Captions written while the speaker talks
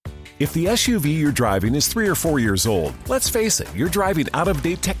If the SUV you're driving is 3 or 4 years old, let's face it, you're driving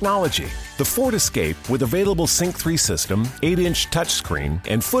out-of-date technology. The Ford Escape with available Sync 3 system, 8-inch touchscreen,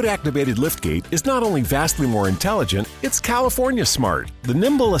 and foot-activated liftgate is not only vastly more intelligent, it's California smart. The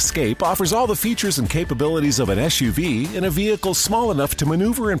nimble Escape offers all the features and capabilities of an SUV in a vehicle small enough to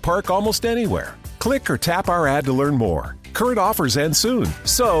maneuver and park almost anywhere. Click or tap our ad to learn more. Current offers end soon,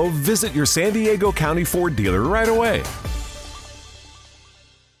 so visit your San Diego County Ford dealer right away.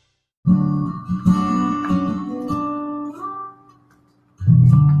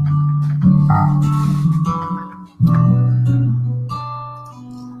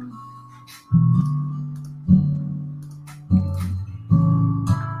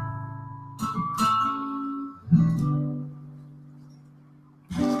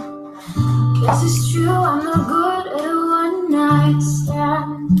 Guess it's true, I'm no good at a one-night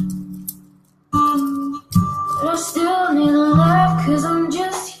stand, but I still need love, cause I'm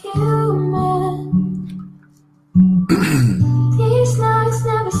just human. These nights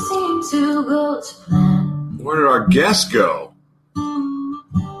never seem to go to plan. Where did our guest go?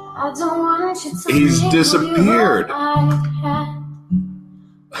 I don't want you to He's disappeared. I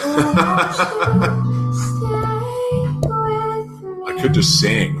could just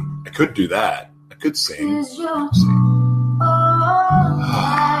sing. I could do that. I could sing.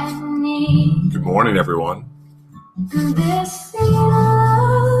 Good morning, everyone.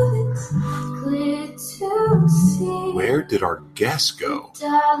 Where did our guest go?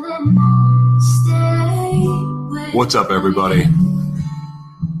 What's up, everybody?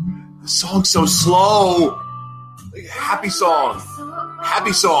 The song's so slow. Like, happy song.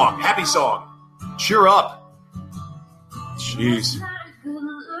 Happy song. Happy song. Cheer up. Jeez.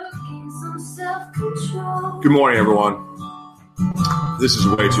 Good morning, everyone. This is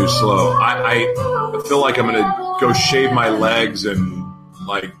way too slow. I feel like I'm going to go shave my legs and,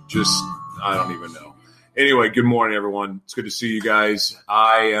 I don't even know. Anyway, good morning, everyone. It's good to see you guys.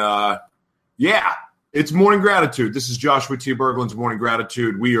 It's Morning Gratitude. This is Joshua T. Berglan's Morning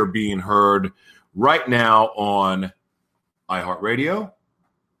Gratitude. We are being heard right now on iHeartRadio,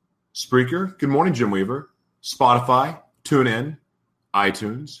 Spreaker. Good morning, Jim Weaver. Spotify, TuneIn,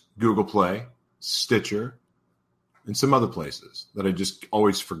 iTunes, Google Play, Stitcher, and some other places that I just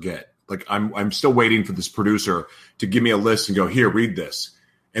always forget. Like I'm still waiting for this producer to give me a list and go, here, read this.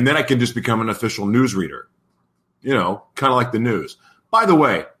 And then I can just become an official newsreader, kind of like the news. By the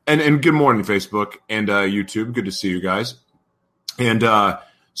way, and good morning, Facebook and YouTube. Good to see you guys. And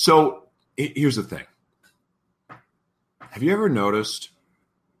so here's the thing. Have you ever noticed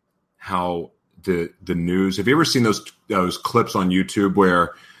how the news, have you ever seen those clips on YouTube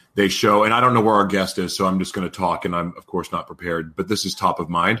where they show, and I don't know where our guest is, so I'm just going to talk, and I'm, of course, not prepared, but this is top of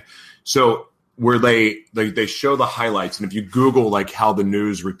mind. So where they show the highlights, and if you Google, how the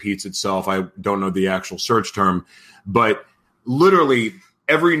news repeats itself, I don't know the actual search term, but literally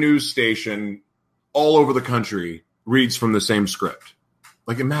every news station all over the country reads from the same script.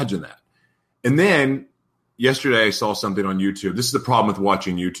 Imagine that. And then yesterday I saw something on YouTube. This is the problem with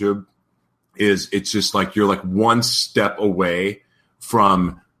watching YouTube, is it's just you're one step away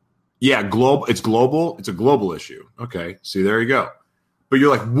from, global. It's global. It's a global issue. Okay. See, there you go. But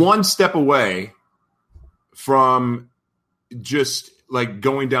you're one step away from just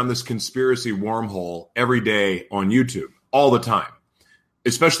going down this conspiracy wormhole every day on YouTube all the time,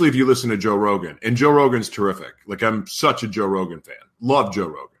 especially if you listen to Joe Rogan. And Joe Rogan's terrific. I'm such a Joe Rogan fan. Love Joe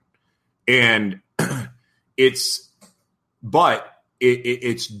Rogan. And it's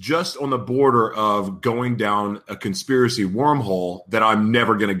just on the border of going down a conspiracy wormhole that I'm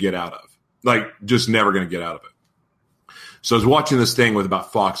never going to get out of. Just never going to get out of it. So I was watching this thing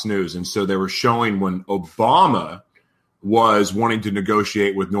about Fox News, and so they were showing when Obama was wanting to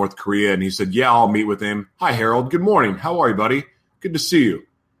negotiate with North Korea, and he said, yeah, I'll meet with him. Hi, Harold. Good morning. How are you, buddy? Good to see you.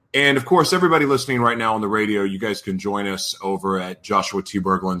 And, of course, everybody listening right now on the radio, you guys can join us over at Joshua T.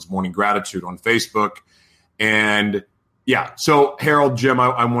 Berglan's Morning Gratitude on Facebook. And yeah, so Harold, Jim,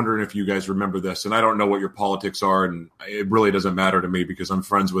 I'm wondering if you guys remember this, and I don't know what your politics are, and it really doesn't matter to me because I'm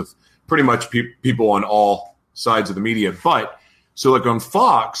friends with pretty much people on all sides of the media. But so on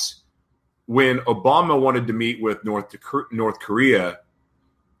Fox, when Obama wanted to meet with North Korea,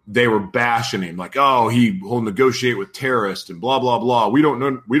 they were bashing him he'll negotiate with terrorists and blah blah blah. We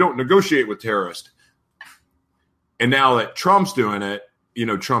don't negotiate with terrorists. And now that Trump's doing it,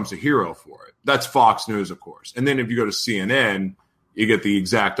 Trump's a hero for it. That's Fox News, of course. And then if you go to CNN, you get the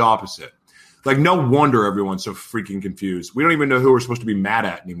exact opposite. No wonder everyone's so freaking confused. We don't even know who we're supposed to be mad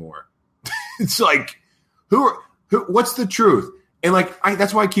at anymore. It's what's the truth? And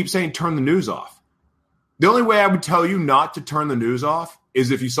that's why I keep saying turn the news off. The only way I would tell you not to turn the news off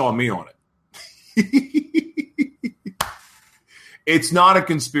is if you saw me on it. It's not a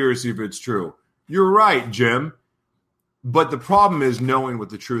conspiracy if it's true. You're right, Jim. But the problem is knowing what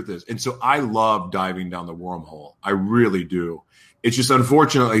the truth is. And so I love diving down the wormhole. I really do. It's just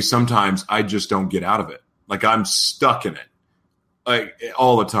unfortunately sometimes I just don't get out of it. Like I'm stuck in it like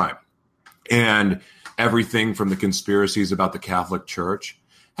all the time. And everything from the conspiracies about the Catholic Church.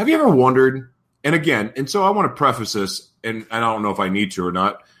 Have you ever wondered, and again, and so I want to preface this, and I don't know if I need to or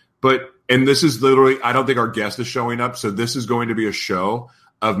not, but, and this is literally, I don't think our guest is showing up, so this is going to be a show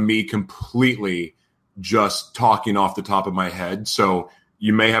of me completely just talking off the top of my head. So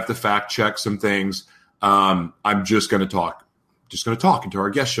you may have to fact check some things. I'm just going to talk until our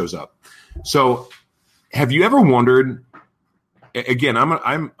guest shows up. So have you ever wondered, again,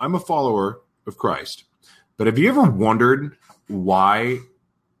 I'm a follower of Christ, but have you ever wondered why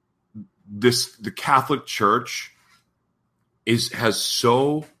the Catholic Church has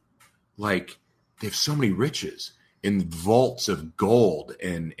so, like, they have so many riches in vaults of gold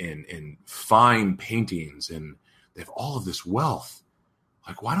and fine paintings, and they have all of this wealth.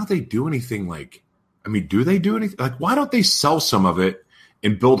 Like, why don't they do anything like, I mean, do they do anything? Like, why don't they sell some of it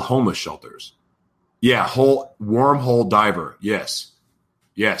and build homeless shelters? Yeah, wormhole diver. Yes,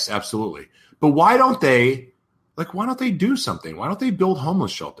 absolutely. But why don't they do something? Why don't they build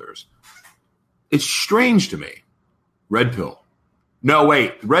homeless shelters? It's strange to me. Red pill. No,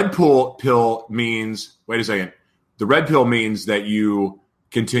 wait. Red pill means, wait a second. The red pill means that you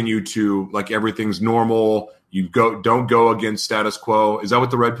continue to, like, everything's normal. You don't go against status quo. Is that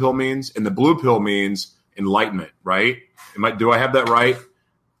what the red pill means? And the blue pill means enlightenment, right? Do I have that right?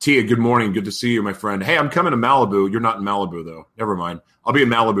 Tia, good morning. Good to see you, my friend. Hey, I'm coming to Malibu. You're not in Malibu, though. Never mind. I'll be in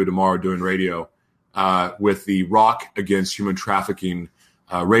Malibu tomorrow doing radio with the Rock Against Human Trafficking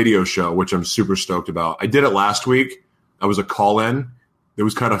radio show, which I'm super stoked about. I did it last week. I was a call-in. It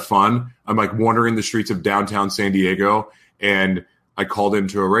was kind of fun. I'm like wandering the streets of downtown San Diego, and I called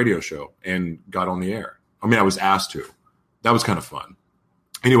into a radio show and got on the air. I mean, I was asked to. That was kind of fun.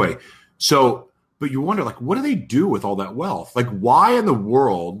 Anyway, but you wonder, like, what do they do with all that wealth? Like, why in the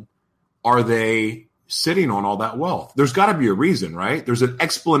world are they sitting on all that wealth? There's got to be a reason, right? There's an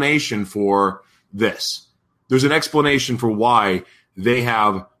explanation for this. There's an explanation for why they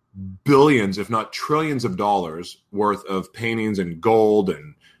have billions, if not trillions of dollars worth of paintings and gold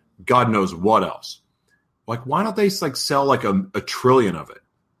and God knows what else. Like, why don't they like sell like a trillion of it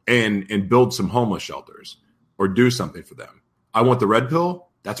and build some homeless shelters or do something for them? I want the red pill.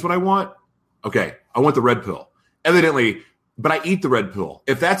 That's what I want. Okay, I want the red pill. Evidently, but I eat the red pill.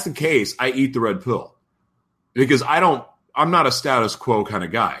 If that's the case, I eat the red pill because I'm not a status quo kind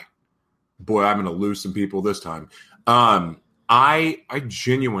of guy. Boy, I'm going to lose some people this time. I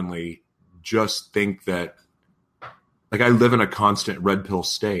genuinely just think that, like, I live in a constant red pill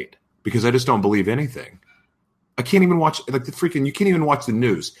state because I just don't believe anything. I can't even watch, like, you can't even watch the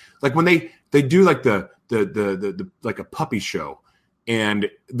news. Like when they do like the like a puppy show, and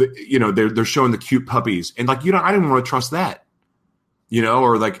they're showing the cute puppies, and like, I didn't want to trust that,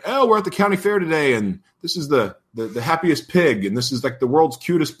 or like, oh, we're at the county fair today, and this is the happiest pig, and this is like the world's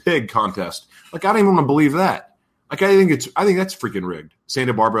cutest pig contest. Like, I don't even want to believe that. Like, I think that's freaking rigged.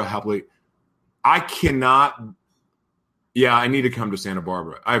 Santa Barbara, happily. I cannot. Yeah, I need to come to Santa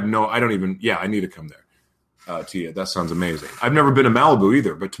Barbara. I need to come there. Tia, that sounds amazing. I've never been to Malibu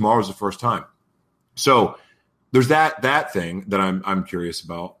either, but tomorrow's the first time. So there's that thing that I'm curious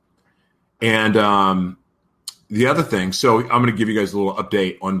about. And the other thing, so I'm going to give you guys a little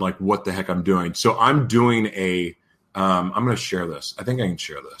update on like what the heck I'm doing. So I'm doing I'm going to share this. I think I can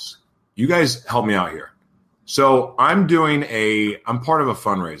share this. You guys help me out here. So I'm part of a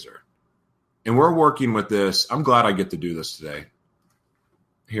fundraiser, and we're working with this. I'm glad I get to do this today.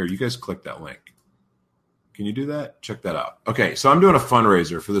 Here, you guys click that link. Can you do that? Check that out. Okay, so I'm doing a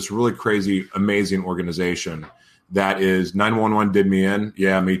fundraiser for this really crazy, amazing organization that is 911 did me in.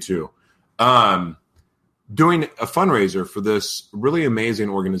 Yeah, me too. Doing a fundraiser for this really amazing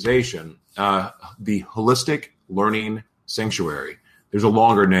organization, the Holistic Learning Sanctuary. There's a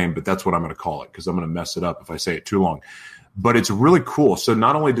longer name, but that's what I'm going to call it because I'm going to mess it up if I say it too long. But it's really cool. So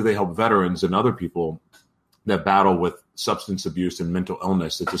not only do they help veterans and other people that battle with substance abuse and mental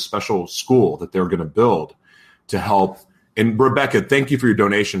illness, it's a special school that they're going to build to help. And Rebecca, thank you for your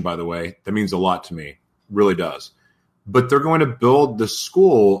donation, by the way. That means a lot to me. Really does. But they're going to build the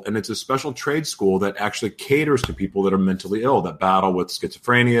school, and it's a special trade school that actually caters to people that are mentally ill, that battle with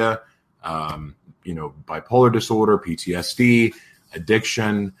schizophrenia, bipolar disorder, PTSD,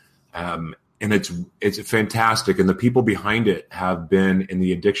 addiction, and it's fantastic. And the people behind it have been in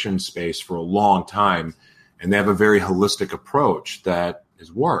the addiction space for a long time, and they have a very holistic approach that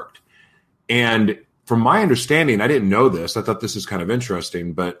has worked. And from my understanding, I didn't know this. I thought this is kind of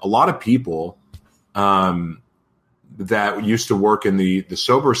interesting, but a lot of people that used to work in the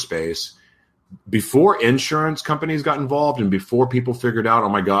sober space, before insurance companies got involved and before people figured out, oh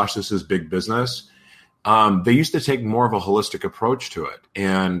my gosh, this is big business, they used to take more of a holistic approach to it.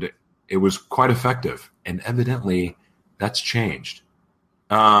 And it was quite effective. And evidently that's changed.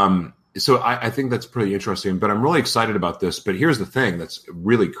 So I think that's pretty interesting, but I'm really excited about this. But here's the thing that's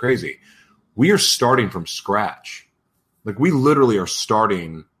really crazy. We are starting from scratch. Like, we literally are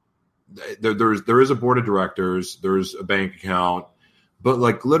starting. There is a board of directors. There's a bank account. But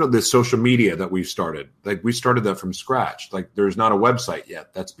like, literally the social media that we've started, like, we started that from scratch. Like, there's not a website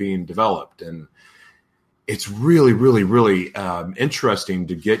yet that's being developed. And it's really, really, really interesting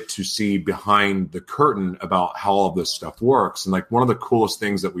to get to see behind the curtain about how all of this stuff works. And like, one of the coolest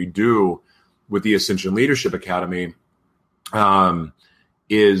things that we do with the Ascension Leadership Academy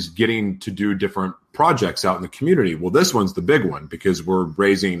is getting to do different projects out in the community. Well, this one's the big one because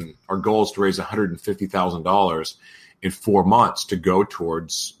our goal is to raise $150,000 in 4 months to go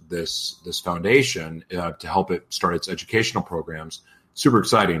towards this foundation to help it start its educational programs. Super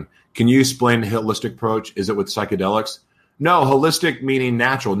exciting. Can you explain the holistic approach? Is it with psychedelics? No, holistic meaning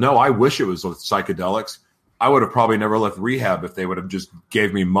natural. No, I wish it was with psychedelics. I would have probably never left rehab if they would have just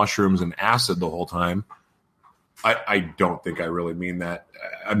gave me mushrooms and acid the whole time. I don't think I really mean that.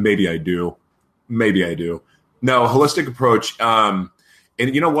 Maybe I do. No, holistic approach. And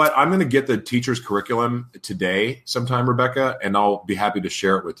you know what? I'm going to get the teacher's curriculum today sometime, Rebecca, and I'll be happy to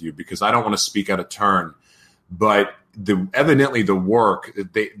share it with you because I don't want to speak out of turn. But evidently the work,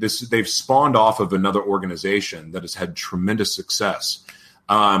 they've spawned off of another organization that has had tremendous success.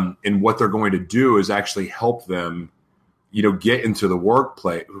 And what they're going to do is actually help them, get into the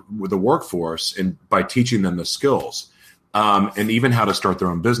workforce, and by teaching them the skills, and even how to start their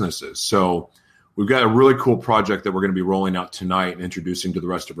own businesses. So we've got a really cool project that we're going to be rolling out tonight and introducing to the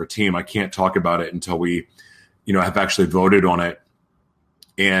rest of our team. I can't talk about it until we, have actually voted on it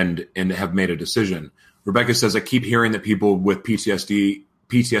and have made a decision. Rebecca says, I keep hearing that people with PTSD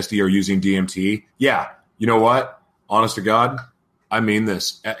are using DMT. Yeah. You know what? Honest to God, I mean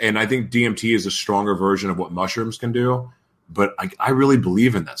this. And I think DMT is a stronger version of what mushrooms can do. But I really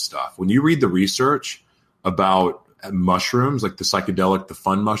believe in that stuff. When you read the research about mushrooms, like the psychedelic, the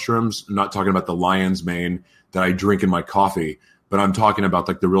fun mushrooms, I'm not talking about the lion's mane that I drink in my coffee, but I'm talking about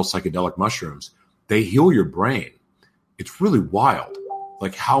like the real psychedelic mushrooms. They heal your brain. It's really wild,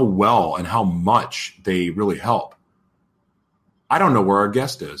 like how well and how much they really help. I don't know where our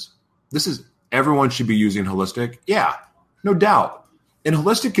guest is. Everyone should be using holistic. Yeah, no doubt. And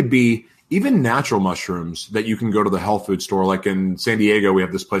holistic could be even natural mushrooms that you can go to the health food store. Like in San Diego, we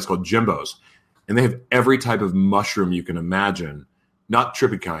have this place called Jimbo's, and they have every type of mushroom you can imagine, not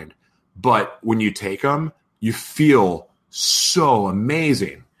trippy kind. But when you take them, you feel so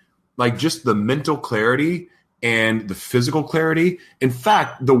amazing. Like just the mental clarity and the physical clarity. In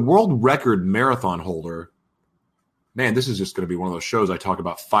fact, the world record marathon holder, man, this is just going to be one of those shows I talk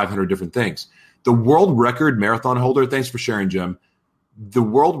about 500 different things. The world record marathon holder, thanks for sharing, Jim. The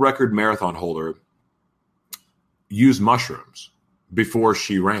world record marathon holder used mushrooms before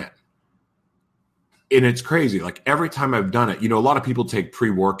she ran. And it's crazy. Like every time I've done it, a lot of people take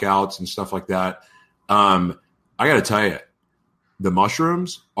pre-workouts and stuff like that. I got to tell you, the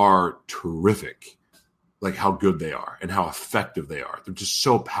mushrooms are terrific, like how good they are and how effective they are. They're just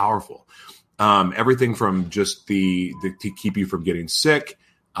so powerful. Everything from just to keep you from getting sick.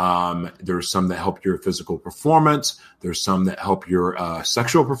 There's some that help your physical performance. There's some that help your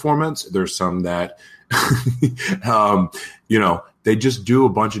sexual performance. There's some that, they just do a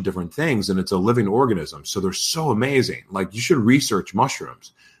bunch of different things, and it's a living organism. So they're so amazing. Like, you should research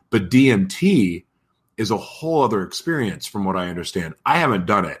mushrooms. But DMT is a whole other experience from what I understand. I haven't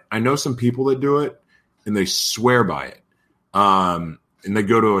done it. I know some people that do it, and they swear by it. And they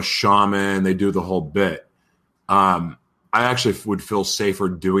go to a shaman. They do the whole bit. I actually would feel safer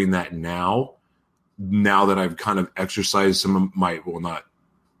doing that now that I've kind of exercised some of my, well, not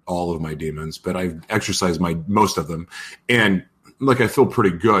all of my demons, but I've exercised most of them. And like, I feel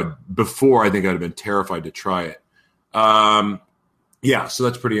pretty good. Before, I think I'd have been terrified to try it. Yeah, so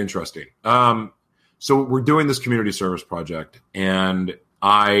that's pretty interesting. So we're doing this community service project, and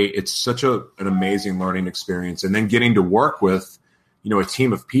it's such an amazing learning experience. And then getting to work with, a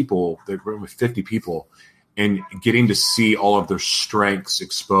team of people, with 50 people, and getting to see all of their strengths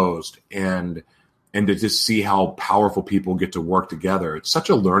exposed and to just see how powerful people get to work together. It's such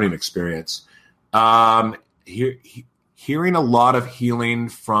a learning experience. Hearing a lot of healing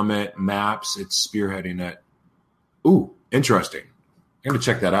from it, MAPS, it's spearheading it. Ooh, interesting. I'm going to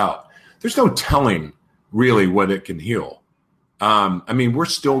check that out. There's no telling really what it can heal. I mean, we're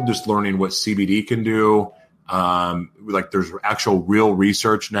still just learning what CBD can do. Like there's actual real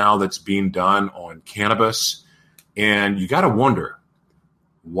research now that's being done on cannabis. And you got to wonder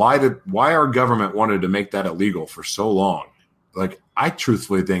why our government wanted to make that illegal for so long. Like, I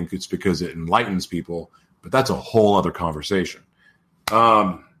truthfully think it's because it enlightens people, but that's a whole other conversation.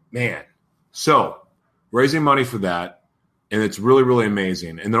 Man. So raising money for that. And it's really, really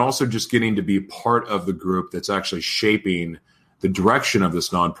amazing. And then also just getting to be part of the group that's actually shaping the direction of this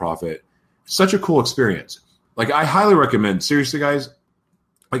nonprofit. Such a cool experience. Like, I highly recommend, seriously, guys,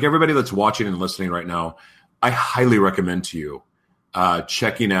 like everybody that's watching and listening right now, I highly recommend to you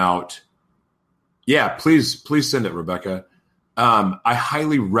checking out. Yeah, please send it, Rebecca. I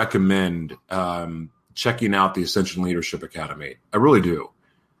highly recommend checking out the Ascension Leadership Academy. I really do.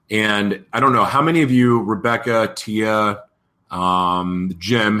 And I don't know how many of you, Rebecca, Tia,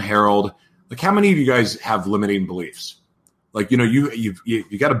 Jim, Harold, like how many of you guys have limiting beliefs? Like, you know,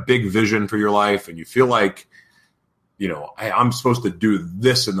 you got a big vision for your life and you feel like, you know, I'm supposed to do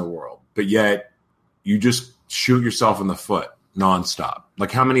this in the world, but yet you just shoot yourself in the foot nonstop.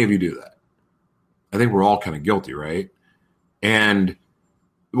 Like, how many of you do that? I think we're all kind of guilty, right? And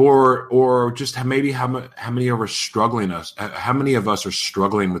or just maybe how many of us how many of us are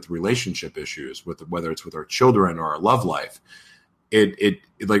struggling with relationship issues, with whether it's with our children or our love life.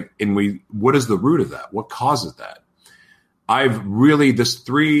 What is the root of that? What causes that? I've really it's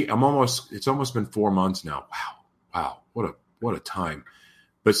almost been 4 months now. Wow. What a time.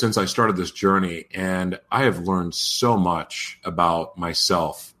 But since I started this journey, and I have learned so much about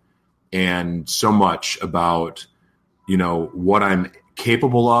myself and so much about, you know, what I'm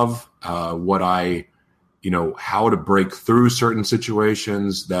capable of, how to break through certain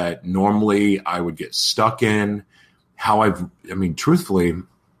situations that normally I would get stuck in, truthfully,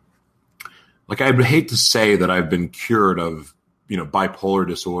 like, I would hate to say that I've been cured of, you know, bipolar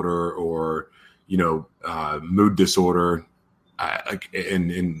disorder or, you know, mood disorder,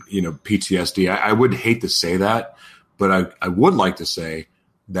 and you know, PTSD. I would hate to say that, but I would like to say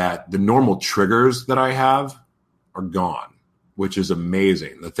that the normal triggers that I have are gone, which is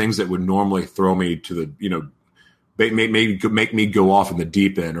amazing. The things that would normally throw me to the, you know, maybe make me go off in the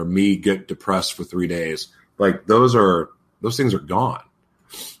deep end or me get depressed for 3 days. Like, those things are gone,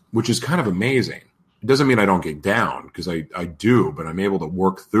 which is kind of amazing. It doesn't mean I don't get down, because I do, but I'm able to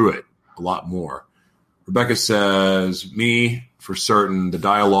work through it a lot more. Rebecca says, me for certain, the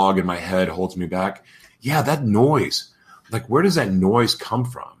dialogue in my head holds me back. Yeah, that noise. Like, where does that noise come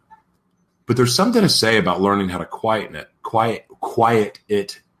from? But there's something to say about learning how to quiet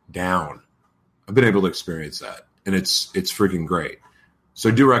it down. I've been able to experience that, and it's freaking great. So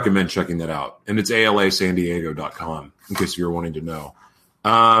I do recommend checking that out. And it's alasandiego.com, in case you're wanting to know.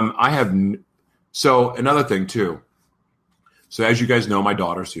 So another thing too. So as you guys know, my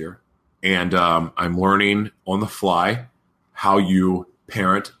daughter's here, and I'm learning on the fly how you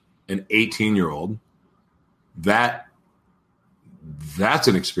parent an 18-year-old. That's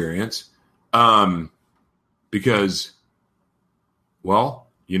an experience. Because, well,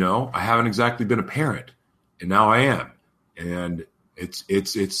 you know, I haven't exactly been a parent, and now I am. And it's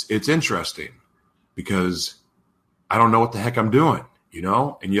interesting because I don't know what the heck I'm doing, you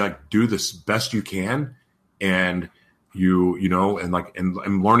know, and you like do this best you can. And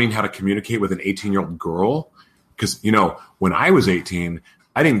I'm learning how to communicate with an 18-year-old girl. Cause, you know, when I was 18,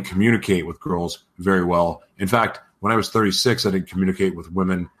 I didn't communicate with girls very well. In fact, when I was 36, I didn't communicate with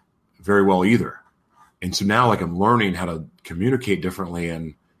women very well either. And so now, like, I'm learning how to communicate differently.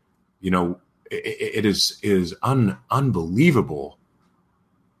 And, you know, it is unbelievable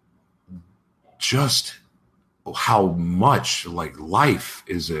just how much, like, life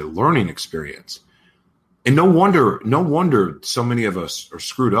is a learning experience. And no wonder so many of us are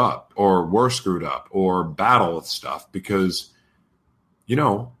screwed up or were screwed up or battle with stuff because, you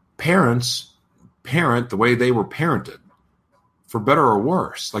know, parents parent the way they were parented, for better or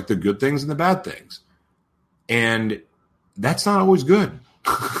worse, like the good things and the bad things. And that's not always good.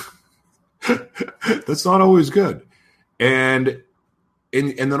 That's not always good. And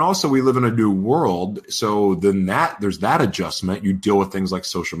then also we live in a new world. So then there's that adjustment. You deal with things like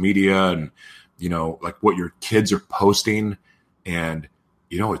social media and, you know, like what your kids are posting. And,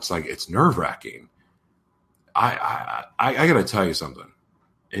 you know, it's like, it's nerve wracking. I got to tell you something.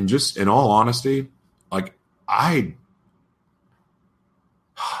 And just in all honesty, like I've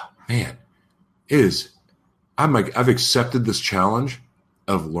accepted this challenge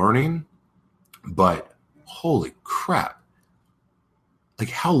of learning, but holy crap, like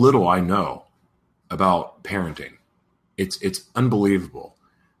how little I know about parenting. It's unbelievable.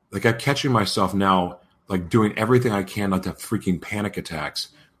 Like, I'm catching myself now, like, doing everything I can not to have freaking panic attacks,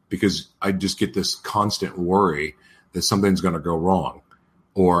 because I just get this constant worry that something's going to go wrong,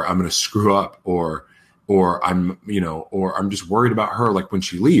 or I'm going to screw up, or I'm, or I'm just worried about her. Like, when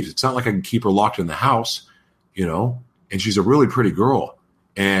she leaves, it's not like I can keep her locked in the house, and she's a really pretty girl.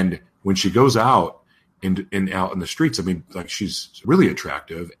 And when she goes out and out in the streets, I mean, like, she's really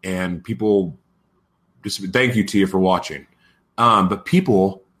attractive, and people just, thank you, Tia, for watching. But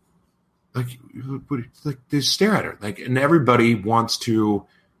people like they stare at her, like, and everybody wants to,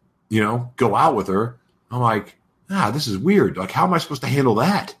 go out with her. I'm like, this is weird. Like, how am I supposed to handle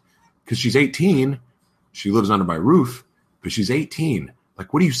that? Because she's 18. She lives under my roof, but she's 18.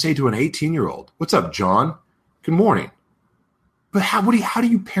 Like, what do you say to an 18-year-old? What's up, John? Good morning. But how do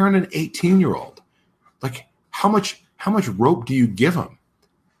you parent an 18-year-old? Like, how much rope do you give them?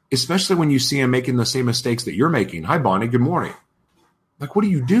 Especially when you see him making the same mistakes that you're making. Hi, Bonnie. Good morning. Like, what do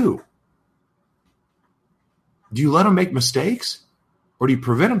you do? Do you let him make mistakes, or do you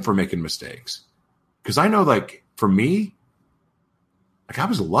prevent him from making mistakes? Because I know, like, for me, like, I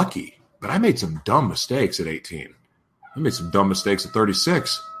was lucky, but I made some dumb mistakes at 18. I made some dumb mistakes at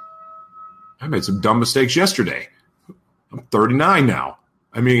 36. I made some dumb mistakes yesterday. I'm 39 now.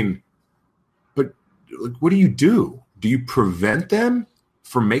 I mean, but like, what do you do? Do you prevent them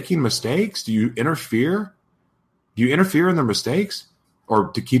from making mistakes? Do you interfere? Do you interfere in their mistakes, or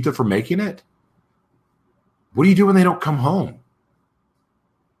to keep them from making it? What do you do when they don't come home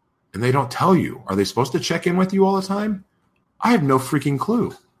and they don't tell you? Are they supposed to check in with you all the time? I have no freaking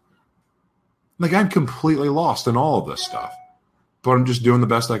clue. Like, I'm completely lost in all of this stuff, but I'm just doing the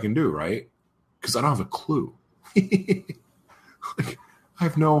best I can do, right? Because I don't have a clue. Like, I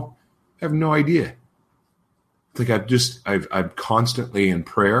have no idea. Like, I'm constantly in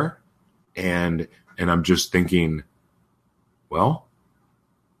prayer, and I'm just thinking, well,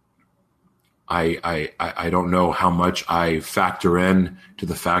 I don't know how much I factor in to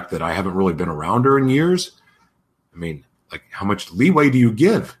the fact that I haven't really been around her in years. I mean, like, how much leeway do you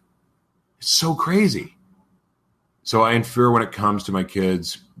give? It's so crazy. So I infer when it comes to my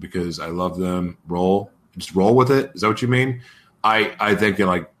kids, because I love them, just roll with it. Is that what you mean? I think,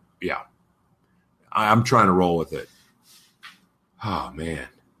 like, yeah, I'm trying to roll with it. Oh, man.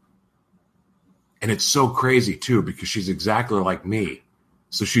 And it's so crazy, too, because she's exactly like me.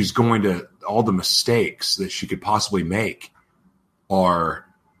 So she's going to, all the mistakes that she could possibly make I'm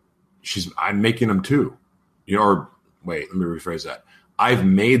making them too. Or wait, let me rephrase that. I've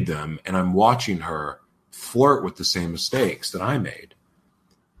made them, and I'm watching her flirt with the same mistakes that I made.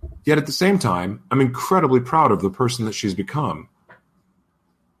 Yet at the same time, I'm incredibly proud of the person that she's become,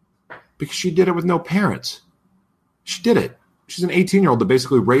 because she did it with no parents. She did it. She's an 18-year-old that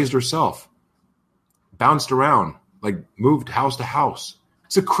basically raised herself, bounced around, like, moved house to house.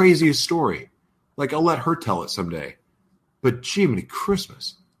 It's the craziest story. Like, I'll let her tell it someday. But Jiminy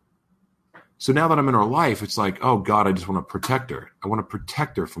Christmas. So now that I'm in her life, it's like, oh, God, I just want to protect her. I want to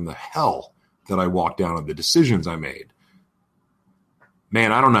protect her from the hell that I walked down and the decisions I made.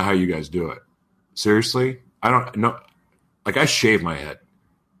 Man, I don't know how you guys do it. Seriously? I don't know. Like, I shave my head.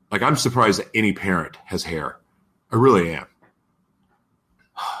 Like, I'm surprised that any parent has hair. I really am.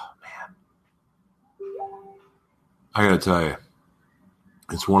 Oh, man. I got to tell you,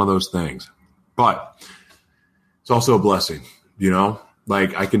 it's one of those things. But it's also a blessing,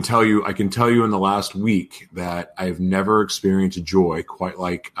 Like, I can tell you in the last week that I've never experienced joy quite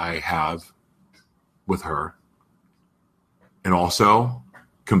like I have with her. And also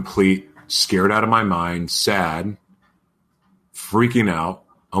complete scared out of my mind, sad, freaking out.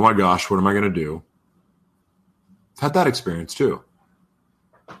 Oh my gosh, what am I going to do? I've had that experience too.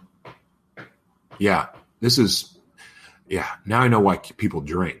 Yeah, now I know why people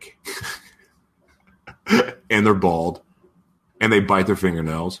drink. And they're bald. And they bite their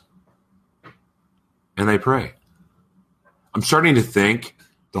fingernails. And they pray. I'm starting to think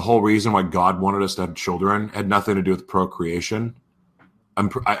the whole reason why God wanted us to have children had nothing to do with procreation. I'm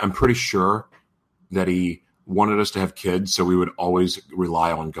pretty sure that he wanted us to have kids so we would always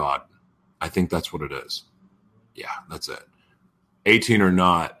rely on God. I think that's what it is. Yeah, that's it. 18 or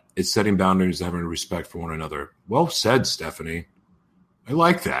not, it's setting boundaries and having respect for one another. Well said, Stephanie. I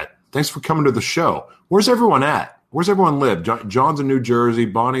like that. Thanks for coming to the show. Where's everyone at? Where's everyone live? John's in New Jersey.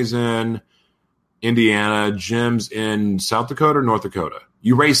 Bonnie's in Indiana. Jim's in South Dakota or North Dakota.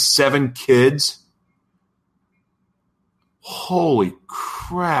 You raised 7 kids? Holy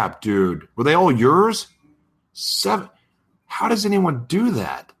crap, dude. Were they all yours? 7? How does anyone do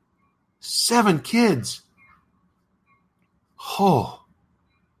that? 7 kids. Oh.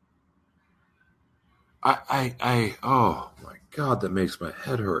 Oh my God, that makes my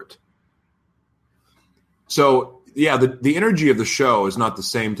head hurt. So yeah, the energy of the show is not the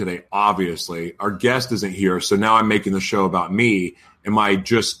same today. Obviously, our guest isn't here, so now I'm making the show about me and my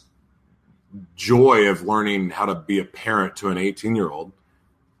just joy of learning how to be a parent to an 18-year-old.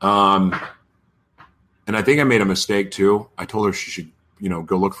 And I think I made a mistake too. I told her she should,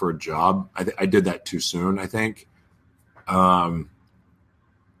 go look for a job. I did that too soon, I think. But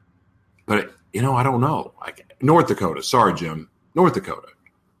I don't know. North Dakota. Sorry, Jim. North Dakota.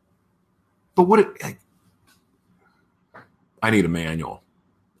 But I need a manual.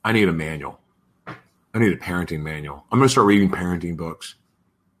 I need a parenting manual. I'm going to start reading parenting books.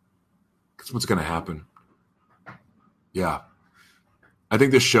 That's what's going to happen. Yeah. I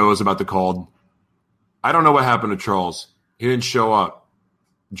think this show is about to call. I don't know what happened to Charles. He didn't show up,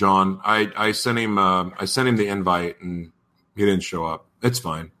 John. I sent him the invite and he didn't show up. It's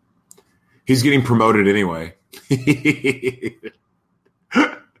fine. He's getting promoted anyway.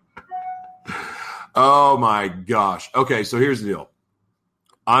 Oh my gosh. Okay, so here's the deal.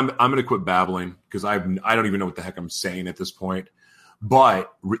 I'm going to quit babbling because I don't even know what the heck I'm saying at this point.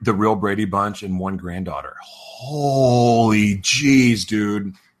 But the real Brady Bunch and one granddaughter. Holy jeez,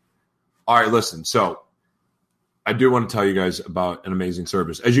 dude. All right, listen. So I do want to tell you guys about an amazing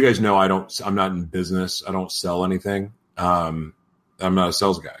service. As you guys know, I'm not in business. I don't sell anything. I'm not a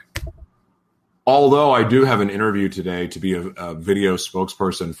sales guy. Although I do have an interview today to be a video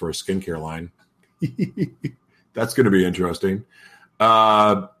spokesperson for a skincare line. That's going to be interesting.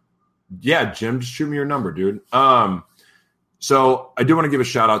 Yeah, Jim, just shoot me your number, dude. So I do want to give a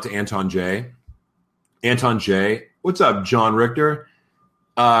shout out to Anton Jae. Anton Jae, what's up, John Richter?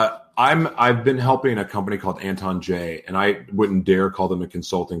 I've been helping a company called Anton Jae, and I wouldn't dare call them a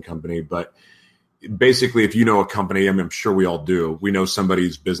consulting company, but basically, if you know a company, I'm sure we all do. We know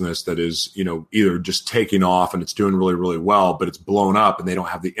somebody's business that is, either just taking off and it's doing really, really well, but it's blown up and they don't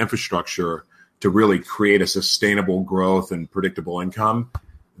have the infrastructure to really create a sustainable growth and predictable income.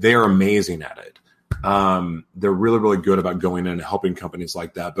 They're amazing at it. They're really, really good about going in and helping companies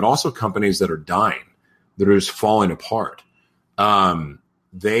like that, but also companies that are dying, that are just falling apart.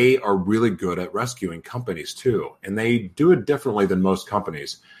 They are really good at rescuing companies too, and they do it differently than most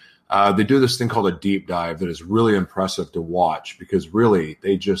companies. They do this thing called a deep dive that is really impressive to watch because really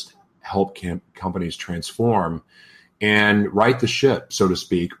they just help companies transform and right the ship, so to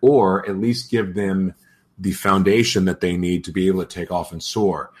speak, or at least give them the foundation that they need to be able to take off and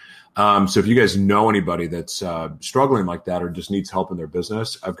soar. So if you guys know anybody that's struggling like that or just needs help in their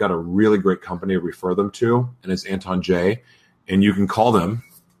business, I've got a really great company to refer them to, and it's Anton Jae. And you can call them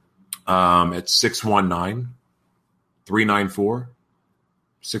at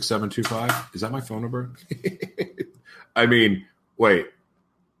 619-394-6725. Is that my phone number? I mean, wait.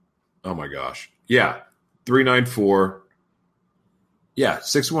 Oh my gosh. Yeah. 394. Yeah.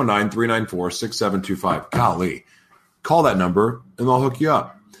 619-394-6725. Golly. Call that number and they'll hook you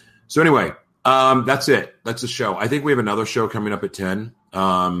up. So anyway, that's it. That's the show. I think we have another show coming up at 10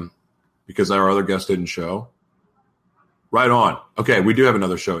 because our other guest didn't show. Right on. Okay, we do have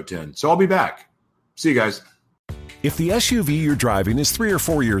another show at 10. So I'll be back. See you guys. If the SUV you're driving is 3 or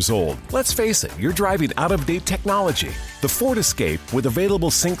 4 years old, let's face it, you're driving out-of-date technology. The Ford Escape with available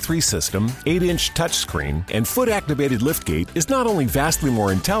Sync 3 system, 8-inch touchscreen, and foot-activated liftgate is not only vastly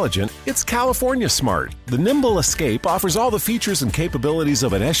more intelligent, it's California smart. The nimble Escape offers all the features and capabilities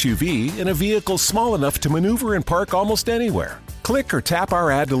of an SUV in a vehicle small enough to maneuver and park almost anywhere. Click or tap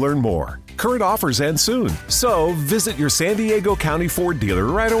our ad to learn more. Current offers end soon, so visit your San Diego County Ford dealer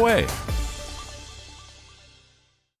right away.